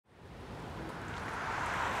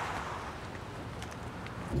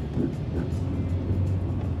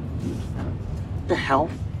What the hell?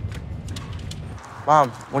 Mom,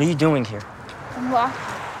 what are you doing here? I'm walking.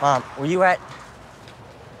 Mom, were you at...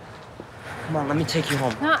 Come on, let me take you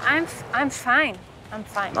home. No, I'm fine. I'm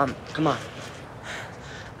fine. Mom, come on.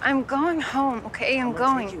 I'm going home, okay? I'm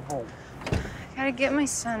going. Take you home. I gotta get my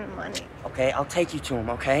son money. Okay, I'll take you to him,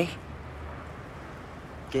 okay?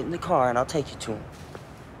 Get in the car and I'll take you to him.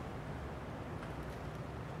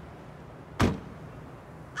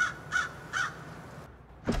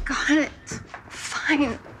 Got it.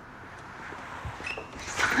 Fine.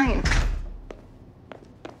 Fine.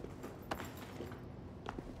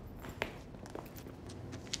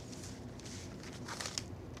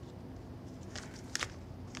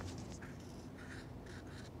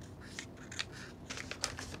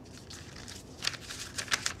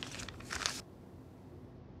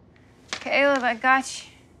 Caleb, I got you.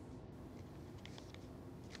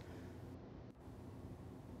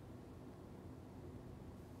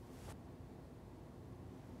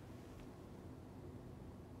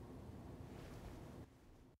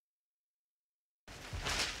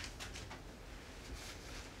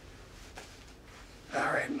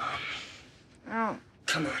 All right, Mom. Oh.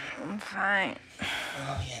 Come on. I'm fine.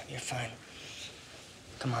 Oh, yeah, you're fine.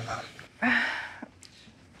 Come on, Mom.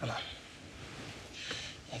 Come on.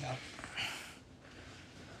 There you go.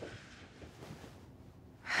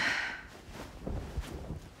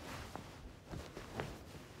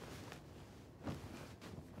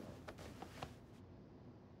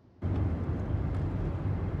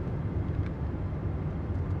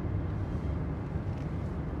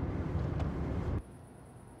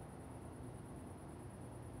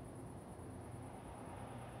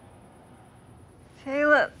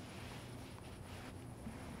 Caleb.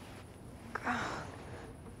 God.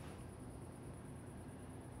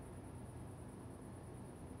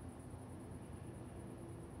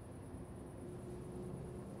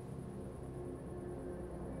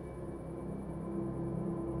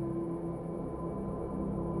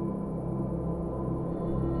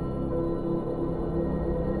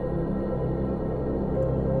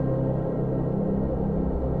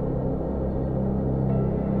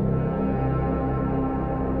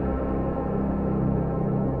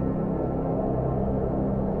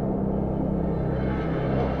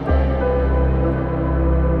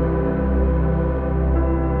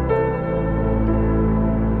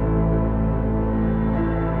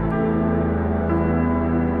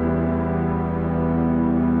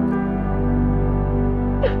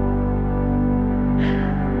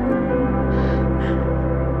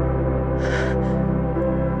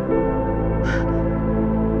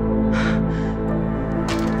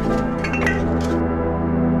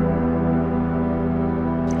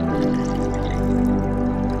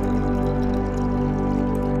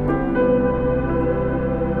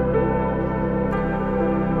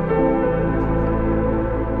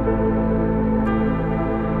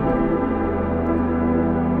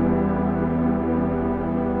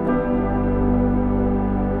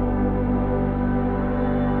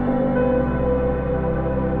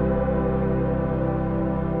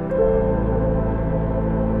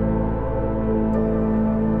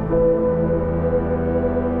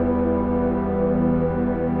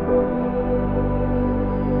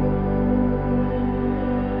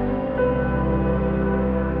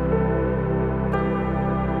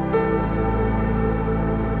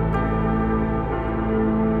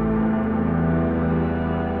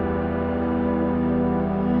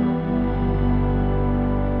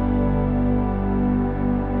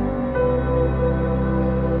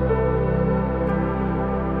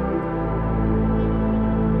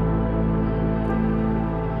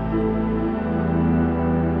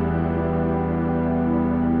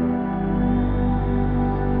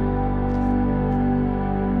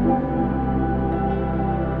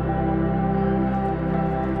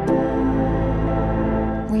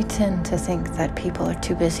 We tend to think that people are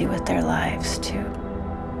too busy with their lives to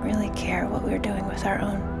really care what we're doing with our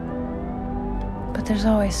own. But there's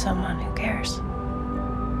always someone who cares.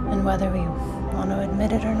 And whether we want to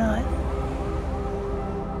admit it or not,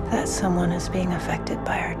 that someone is being affected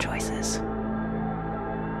by our choices.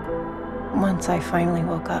 Once I finally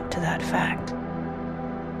woke up to that fact,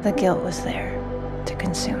 the guilt was there to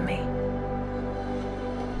consume me.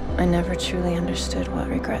 I never truly understood what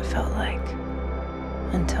regret felt like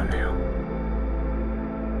until now.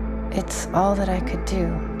 It's all that I could do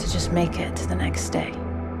to just make it to the next day.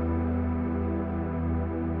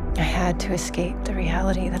 I had to escape the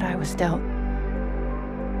reality that I was dealt.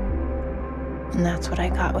 And that's what I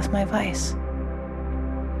got with my vice.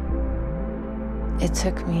 It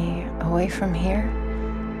took me away from here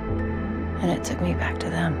and it took me back to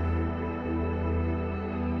them.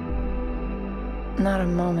 Not a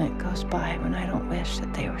moment goes by when I don't wish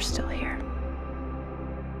that they were still here.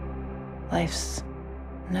 Life's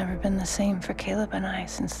never been the same for Caleb and I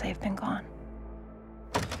since they've been gone.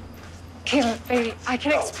 Caleb, baby, I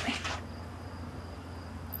can explain.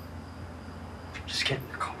 Just get in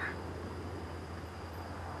the car.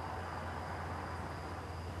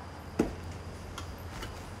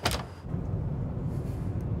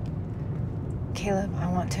 Caleb, I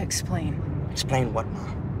want to explain. Explain what, Ma?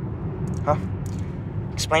 Huh?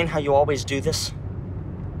 Explain how you always do this?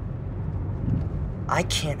 I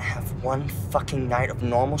can't have one fucking night of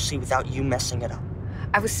normalcy without you messing it up.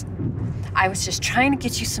 I was just trying to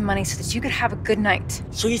get you some money so that you could have a good night.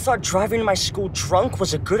 So you thought driving to my school drunk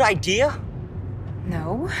was a good idea?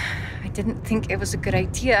 No, I didn't think it was a good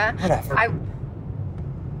idea. Whatever.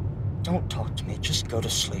 Don't talk to me. Just go to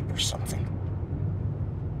sleep or something.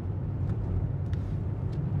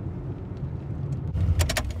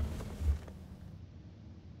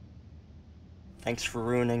 Thanks for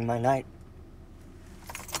ruining my night.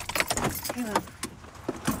 Caleb,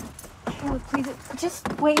 please, just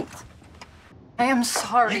wait. I am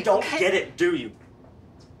sorry. You don't get it, do you?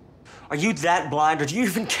 Are you that blind, or do you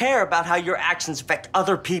even care about how your actions affect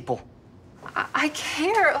other people? I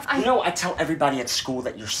care. You know, I tell everybody at school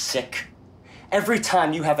that you're sick. Every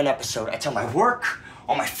time you have an episode, I tell my work,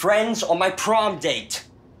 all my friends, on my prom date,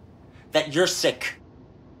 that you're sick.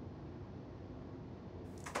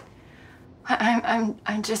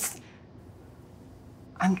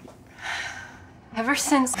 Ever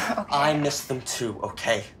since... Okay. I miss them too,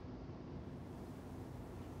 okay?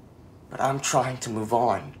 But I'm trying to move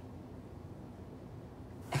on.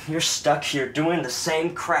 And you're stuck here doing the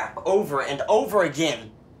same crap over and over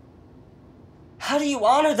again. How do you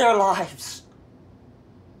honor their lives?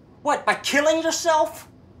 What, by killing yourself?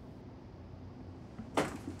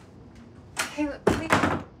 Caleb, please.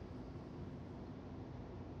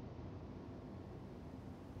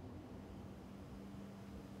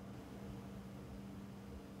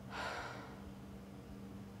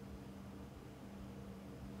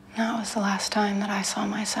 That was the last time that I saw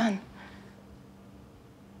my son.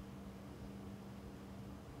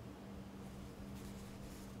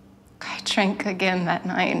 I drank again that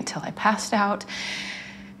night until I passed out,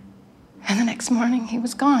 and the next morning he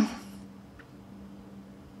was gone.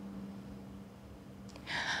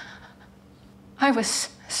 I was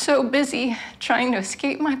so busy trying to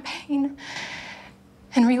escape my pain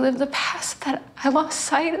and relive the past that I lost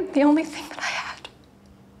sight of the only thing that I had.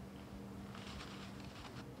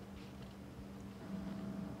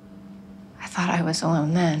 I thought I was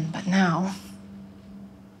alone then, but now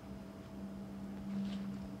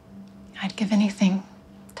I'd give anything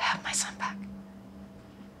to have my son back.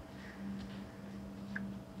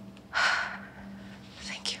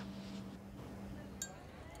 Thank you.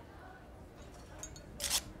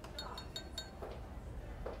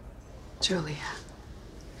 Julia,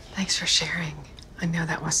 thanks for sharing. I know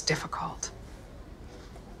that was difficult.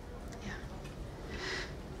 Yeah.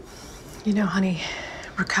 You know, honey,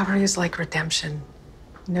 recovery is like redemption.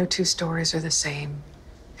 No two stories are the same.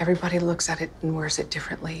 Everybody looks at it and wears it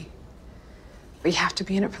differently. But you have to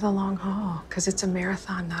be in it for the long haul, because it's a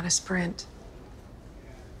marathon, not a sprint.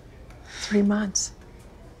 3 months.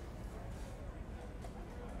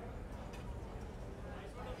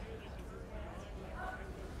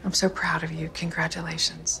 I'm so proud of you.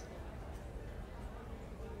 Congratulations.